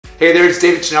Hey there, it's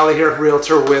David Chinelli here,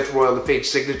 Realtor with Royal LePage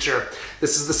Signature.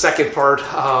 This is the second part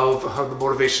of the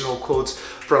motivational quotes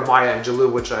from Maya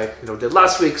Angelou, which I did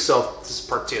last week, so this is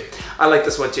part two. I like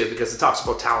this one too because it talks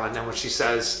about talent, and what she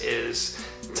says is,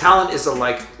 talent is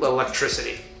like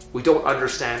electricity. We don't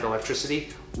understand electricity,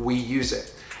 we use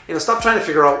it. Stop trying to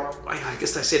figure out, I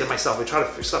guess I say to myself, I try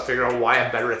to stop figuring out why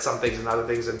I'm better at some things and other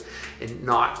things, and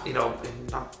not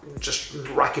just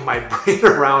racking my brain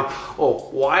around, oh,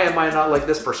 why am I not like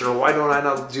this person, or why don't I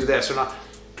not do this, or not.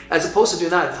 As opposed to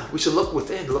doing that, we should look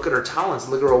within, look at our talents,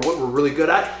 look at what we're really good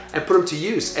at, and put them to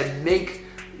use, and make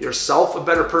yourself a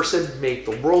better person, make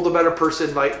the world a better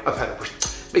person, make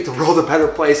the world a better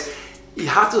place. You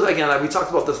have to, again, we talked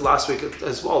about this last week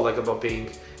as well, about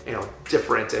being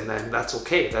different, and then that's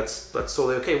okay. That's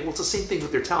totally okay. Well, it's the same thing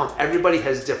with your talent. Everybody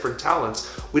has different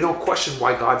talents. We don't question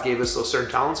why God gave us those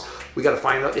certain talents. We got to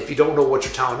find out. If you don't know what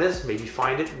your talent is, maybe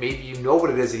find it. Maybe you know what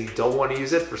it is and you don't want to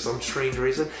use it for some strange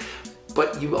reason.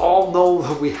 But you all know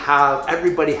that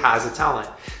everybody has a talent.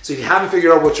 So if you haven't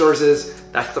figured out what yours is,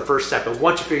 that's the first step. And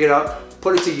once you figure it out,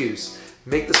 put it to use.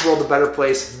 Make this world a better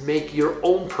place. Make your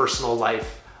own personal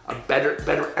life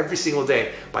better every single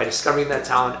day by discovering that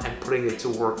talent and putting it to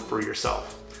work for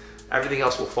yourself. Everything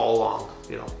else will fall along.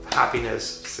 Happiness,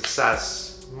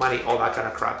 success, money, all that kind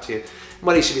of crap too.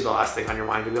 Money should be the last thing on your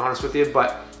mind, to be honest with you,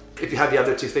 but if you have the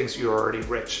other two things, you're already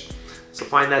rich. So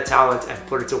find that talent and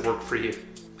put it to work for you.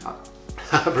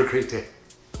 Have a great day.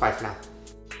 Bye for now.